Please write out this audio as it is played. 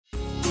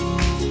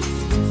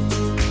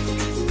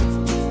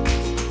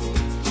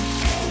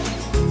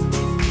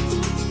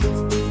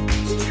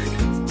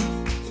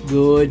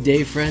Good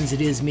day, friends.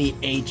 It is me,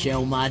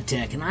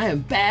 HLModTech, and I am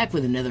back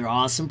with another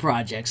awesome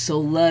project, so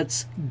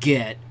let's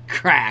get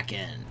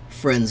cracking.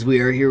 Friends, we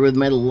are here with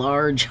my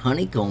large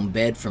honeycomb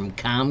bed from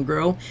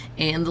Comgrow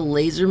and the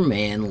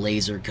LaserMan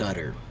laser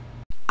cutter.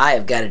 I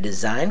have got a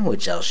design,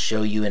 which I'll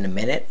show you in a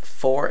minute,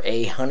 for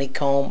a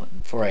honeycomb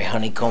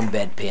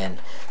bed pin.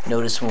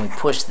 Notice when we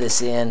push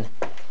this in,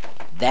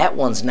 that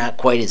one's not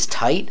quite as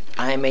tight.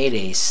 I made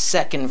a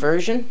second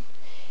version,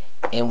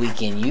 and we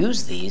can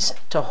use these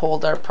to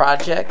hold our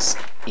projects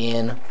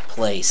in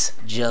place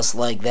just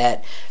like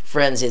that.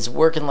 Friends, it's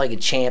working like a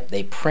champ.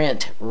 They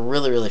print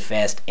really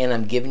fast, and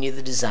I'm giving you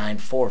the design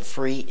for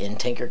free in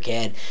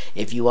Tinkercad.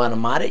 If you want to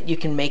mod it, you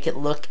can make it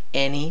look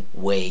any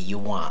way you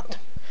want.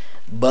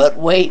 But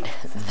wait,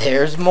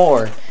 there's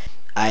more.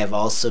 I have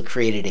also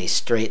created a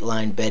straight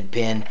line bed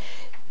pin.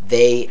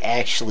 They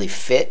actually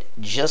fit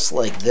just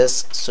like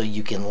this, so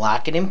you can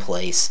lock it in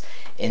place,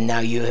 and now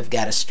you have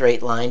got a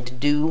straight line to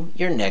do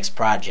your next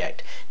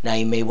project. Now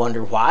you may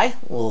wonder why.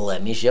 Well,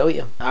 let me show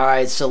you.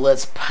 Alright, so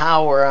let's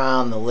power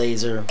on the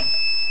laser.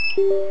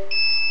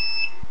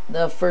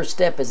 The first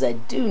step is I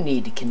do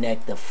need to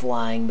connect the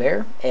flying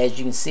bear. As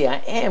you can see, I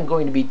am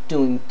going to be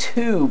doing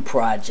two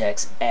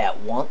projects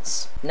at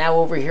once. Now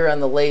over here on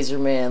the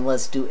LaserMan,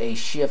 let's do a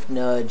shift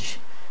nudge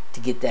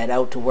to get that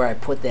out to where I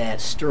put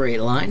that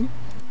straight line.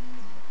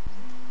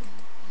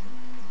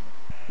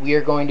 We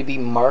are going to be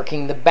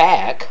marking the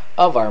back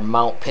of our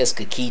Mount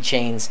Pisgah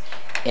keychains,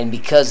 and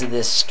because of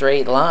this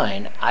straight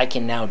line, I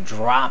can now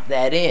drop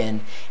that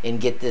in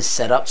and get this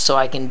set up so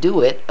I can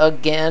do it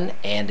again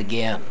and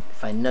again.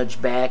 If I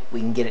nudge back, we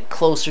can get it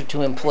closer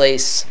to in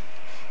place.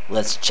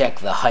 Let's check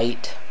the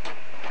height.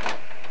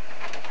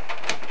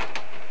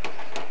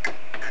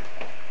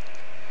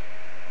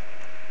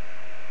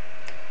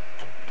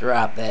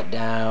 Drop that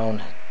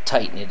down,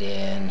 tighten it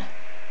in.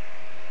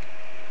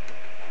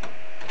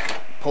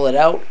 Pull it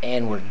out,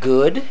 and we're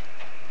good.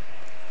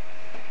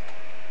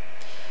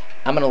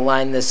 I'm going to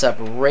line this up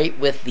right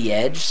with the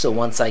edge, so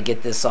once I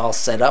get this all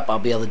set up, I'll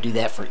be able to do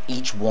that for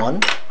each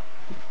one.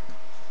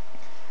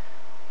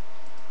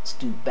 Let's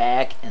do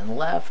back and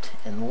left,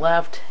 and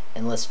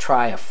let's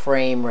try a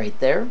frame right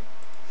there.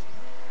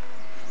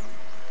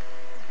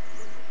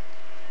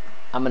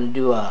 I'm going to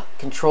do a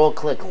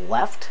control-click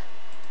left,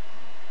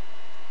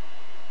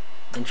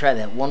 and try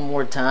that one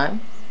more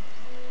time.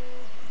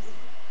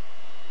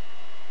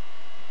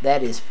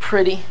 That is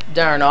pretty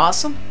darn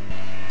awesome.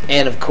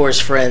 And of course,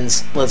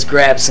 friends, let's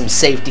grab some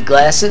safety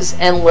glasses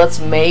and let's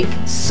make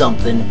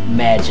something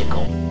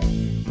magical.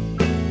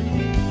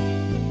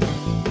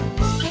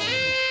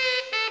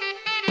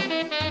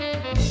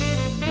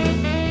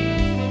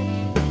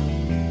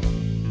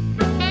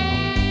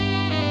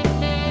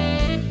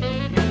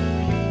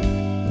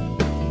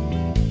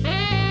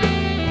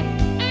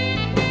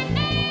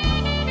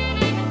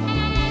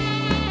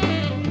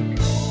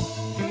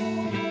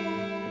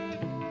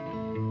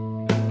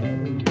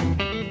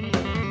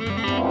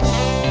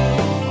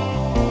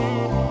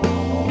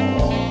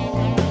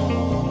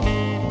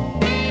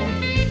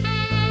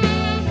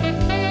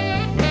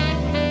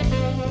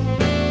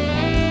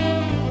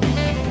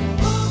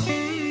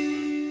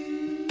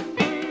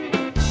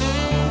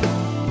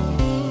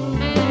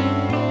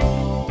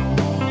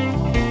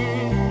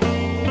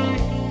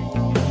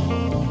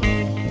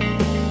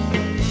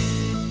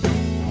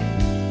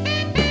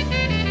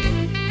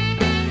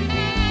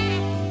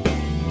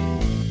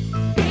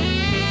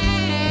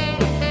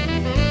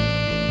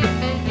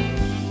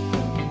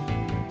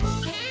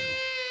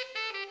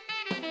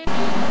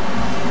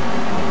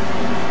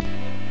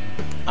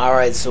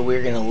 Alright, so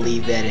we're going to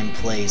leave that in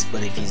place,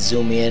 but if you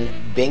zoom in,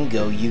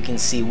 bingo, you can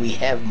see we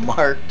have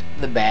marked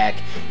the back.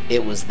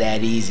 It was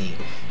that easy.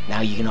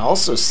 Now you can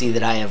also see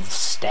that I have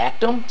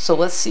stacked them, so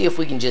let's see if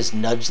we can just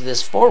nudge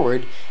this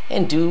forward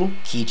and do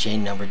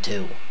keychain number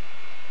 2.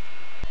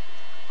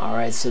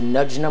 Alright, so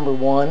nudge number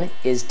 1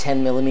 is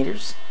 10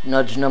 millimeters.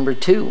 Nudge number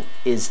 2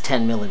 is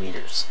 10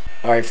 millimeters.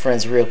 Alright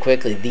friends, real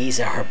quickly, these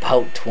are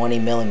about 20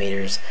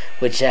 millimeters,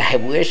 which I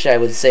wish I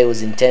would say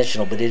was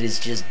intentional, but it is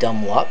just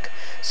dumb luck.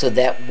 So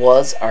that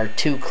was our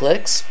 2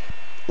 clicks.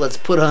 Let's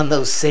put on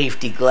those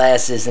safety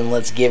glasses and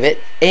let's give it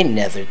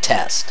another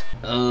test.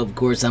 Of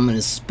course, I'm going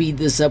to speed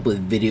this up with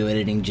video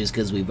editing just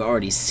because we've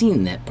already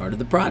seen that part of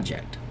the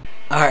project.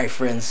 Alright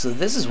friends, so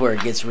this is where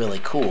it gets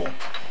really cool.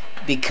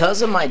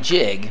 Because of my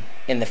jig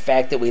and the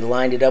fact that we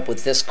lined it up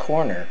with this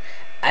corner,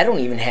 I don't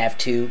even have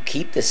to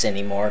keep this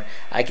anymore.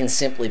 I can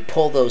simply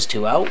pull those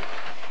 2 out.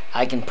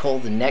 I can pull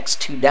the next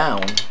 2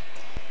 down.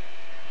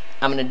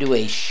 I'm going to do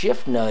a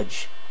shift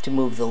nudge to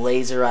move the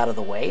laser out of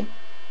the way.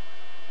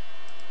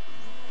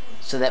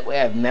 So that way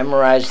I've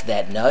memorized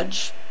that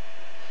nudge.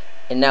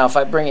 And now if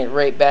I bring it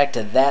right back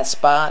to that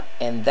spot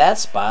and that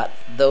spot,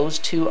 those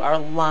 2 are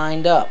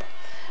lined up.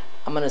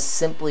 I'm going to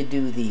simply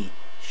do the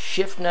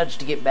shift nudge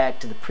to get back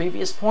to the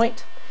previous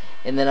point,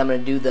 and then I'm going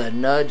to do the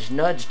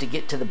nudge to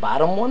get to the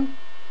bottom one.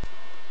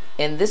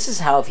 And this is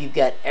how, if you've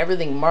got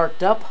everything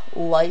marked up,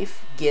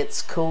 life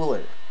gets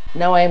cooler.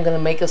 Now I am going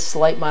to make a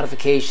slight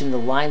modification. The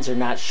lines are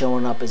not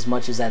showing up as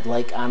much as I'd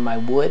like on my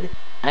wood.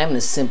 I'm going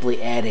to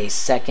simply add a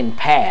second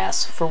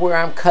pass for where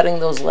I'm cutting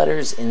those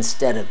letters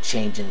instead of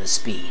changing the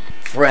speed.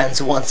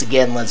 Friends, once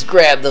again, let's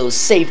grab those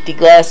safety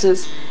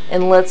glasses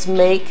and let's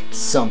make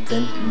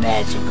something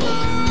magical.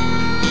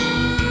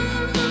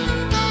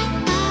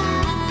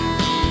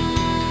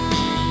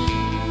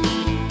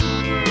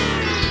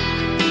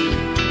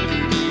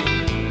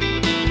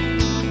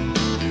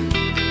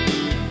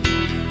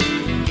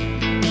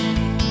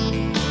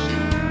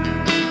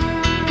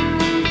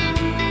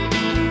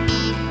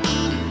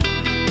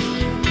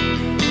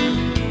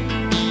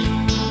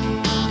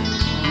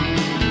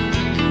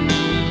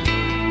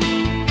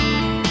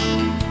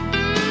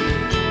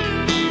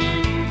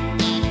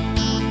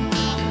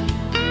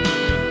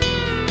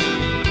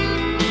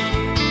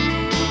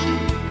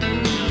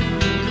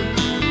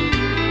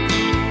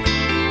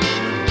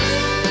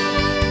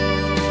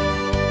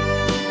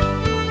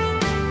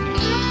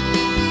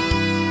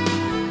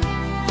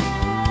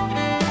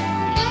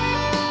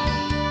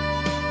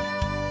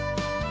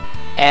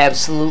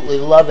 Absolutely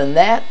loving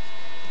that.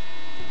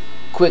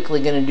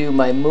 Quickly gonna do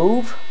my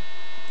move.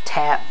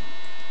 Tap,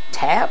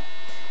 tap.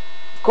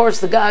 Of course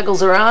the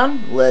goggles are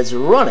on. Let's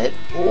run it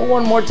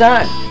one more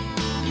time.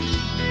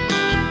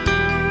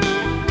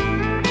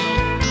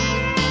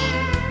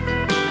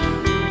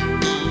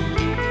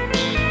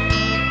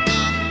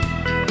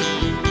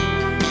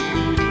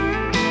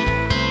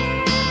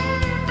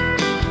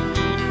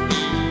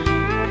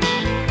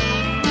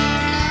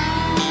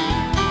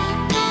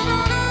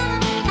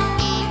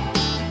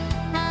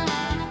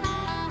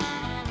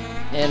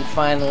 And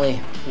finally,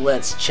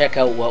 let's check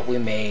out what we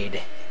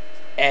made.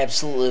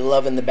 Absolutely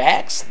loving the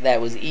backs. That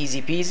was easy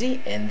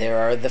peasy. And there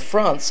are the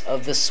fronts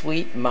of the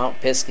sweet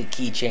Mount Pisgah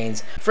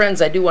keychains.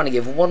 Friends, I do want to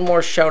give one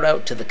more shout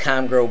out to the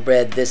Comgrow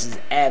bed. This is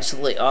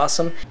absolutely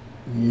awesome.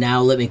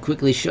 Now let me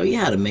quickly show you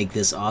how to make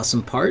this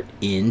awesome part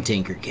in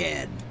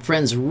Tinkercad.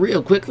 Friends,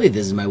 real quickly,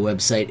 this is my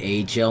website,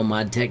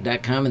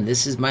 HLModTech.com, and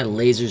this is my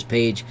lasers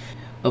page.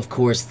 Of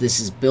course, this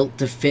is built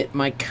to fit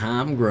my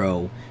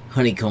Comgrow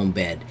honeycomb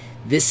bed.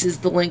 This is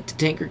the link to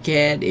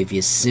Tinkercad. If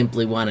you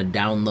simply want to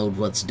download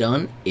what's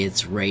done,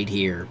 it's right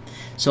here.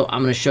 So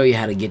I'm going to show you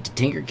how to get to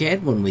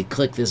Tinkercad. When we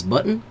click this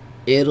button,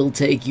 it'll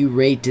take you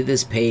right to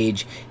this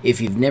page.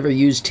 If you've never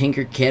used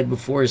Tinkercad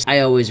before, I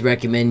always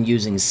recommend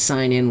using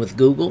Sign In with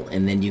Google,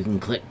 and then you can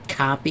click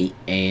Copy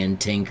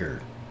and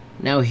Tinker.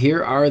 Now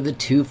here are the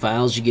two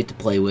files you get to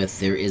play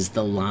with. There is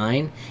the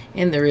line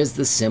and there is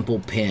the simple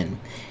pin.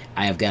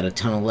 I have got a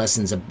ton of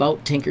lessons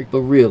about Tinker, but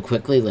real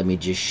quickly, let me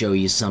just show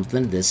you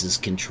something. This is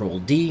Control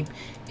D.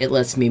 It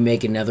lets me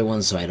make another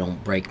one so I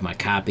don't break my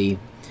copy.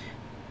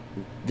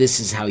 This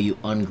is how you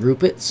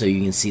ungroup it so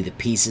you can see the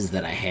pieces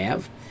that I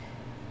have.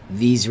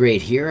 These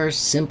right here are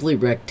simply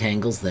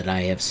rectangles that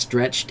I have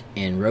stretched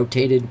and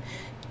rotated.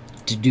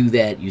 To do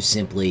that, you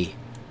simply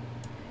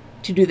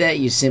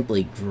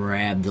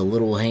grab the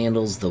little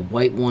handles. The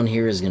white one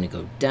here is going to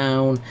go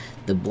down.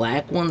 The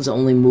black ones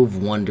only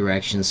move one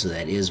direction, so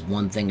that is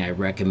one thing I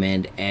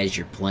recommend as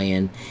you're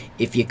playing.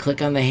 If you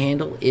click on the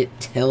handle, it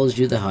tells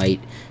you the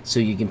height, so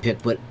you can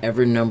pick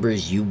whatever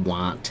numbers you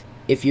want.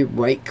 If you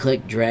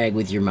right-click drag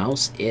with your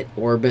mouse, it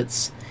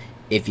orbits.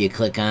 If you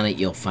click on it,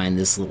 you'll find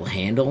this little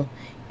handle.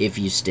 If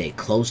you stay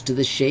close to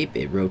the shape,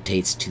 it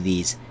rotates to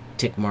these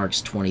tick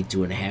marks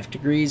 22.5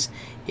 degrees.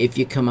 If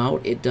you come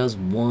out, it does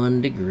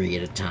 1 degree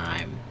at a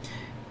time.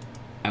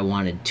 I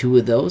wanted 2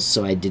 of those,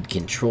 so I did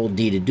Control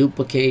D to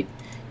duplicate,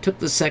 took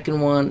the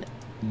second one,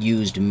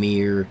 used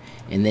mirror,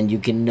 and then you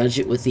can nudge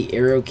it with the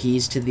arrow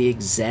keys to the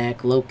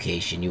exact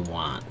location you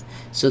want.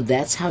 So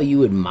that's how you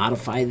would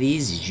modify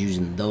these, is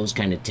using those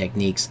kind of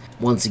techniques.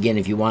 Once again,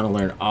 if you want to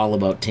learn all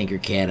about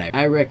Tinkercad,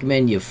 I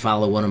recommend you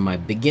follow one of my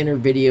beginner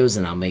videos,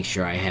 and I'll make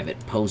sure I have it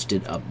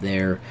posted up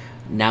there.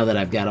 Now that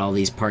I've got all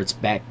these parts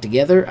back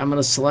together, I'm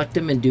going to select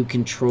them and do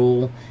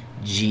Control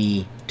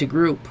G to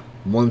group.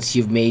 Once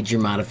you've made your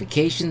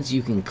modifications,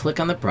 you can click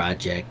on the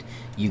project.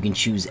 You can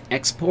choose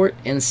Export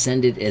and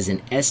send it as an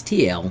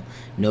STL.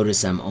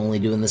 Notice I'm only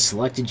doing the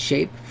selected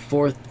shape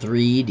for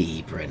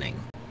 3D printing.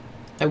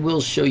 I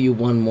will show you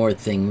one more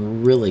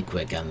thing really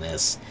quick on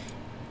this.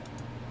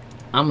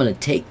 I'm going to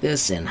take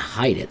this and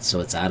hide it so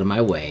it's out of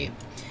my way.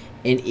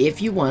 And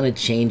if you want to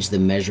change the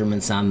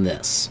measurements on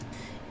this,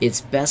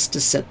 it's best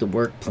to set the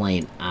work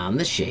plane on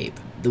the shape.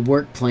 The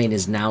work plane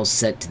is now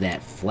set to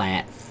that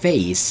flat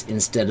face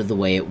instead of the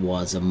way it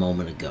was a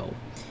moment ago.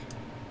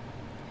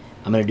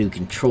 I'm going to do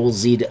Control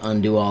Z to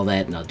undo all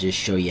that, and I'll just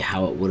show you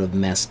how it would have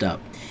messed up.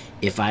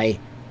 If I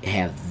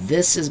have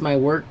this as my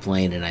work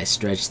plane and I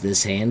stretch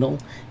this handle,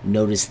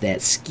 notice that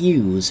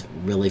skews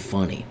really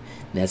funny.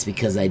 That's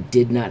because I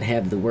did not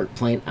have the work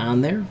plane on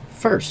there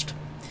first.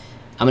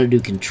 I'm going to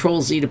do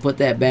Control Z to put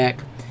that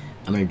back.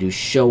 I'm going to do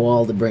Show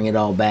All to bring it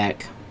all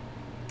back.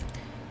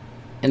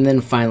 And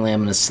then finally I'm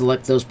going to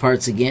select those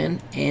parts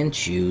again and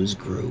choose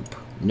Group.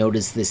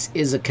 Notice this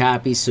is a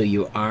copy, so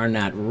you are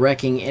not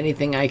wrecking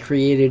anything I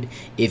created.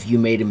 If you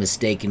made a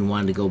mistake and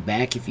wanted to go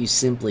back, if you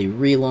simply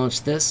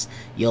relaunch this,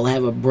 you'll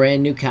have a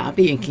brand new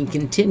copy and can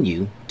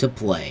continue to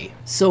play.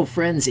 So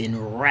friends, in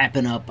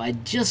wrapping up, I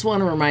just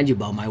want to remind you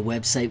about my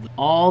website with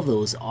all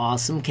those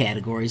awesome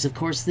categories. Of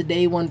course, the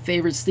day one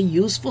favorites, the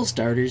useful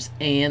starters,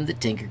 and the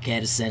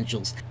Tinkercad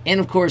essentials. And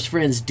of course,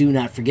 friends, do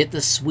not forget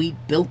the sweet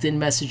built-in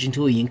messaging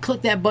tool. You can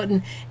click that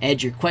button,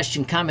 add your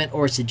question, comment,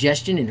 or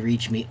suggestion, and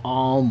reach me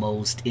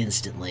almost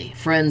instantly.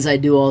 Friends, I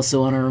do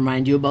also want to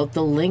remind you about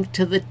the link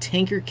to the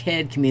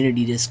Tinkercad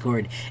community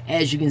Discord.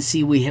 As you can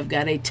see, we have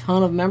got a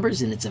ton of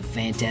members, and it's a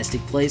fantastic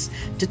place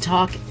to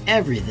talk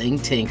everything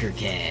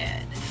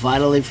Tinkercad.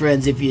 Finally,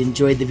 friends, if you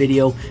enjoyed the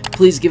video,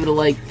 please give it a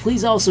like.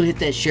 Please also hit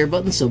that share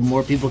button so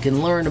more people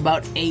can learn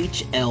about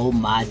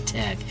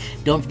HLModTech.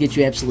 Don't forget,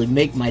 you absolutely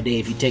make my day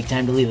if you take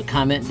time to leave a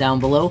comment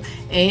down below.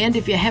 And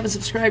if you haven't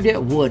subscribed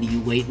yet, what are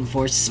you waiting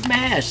for?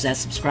 Smash that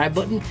subscribe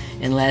button.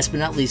 And last but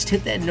not least,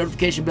 hit that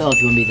notification bell if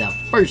you want to be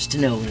the first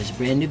to know when there's a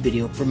brand new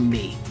video from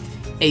me,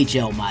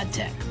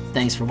 HLModTech.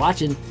 Thanks for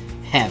watching.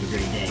 Have a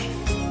great day.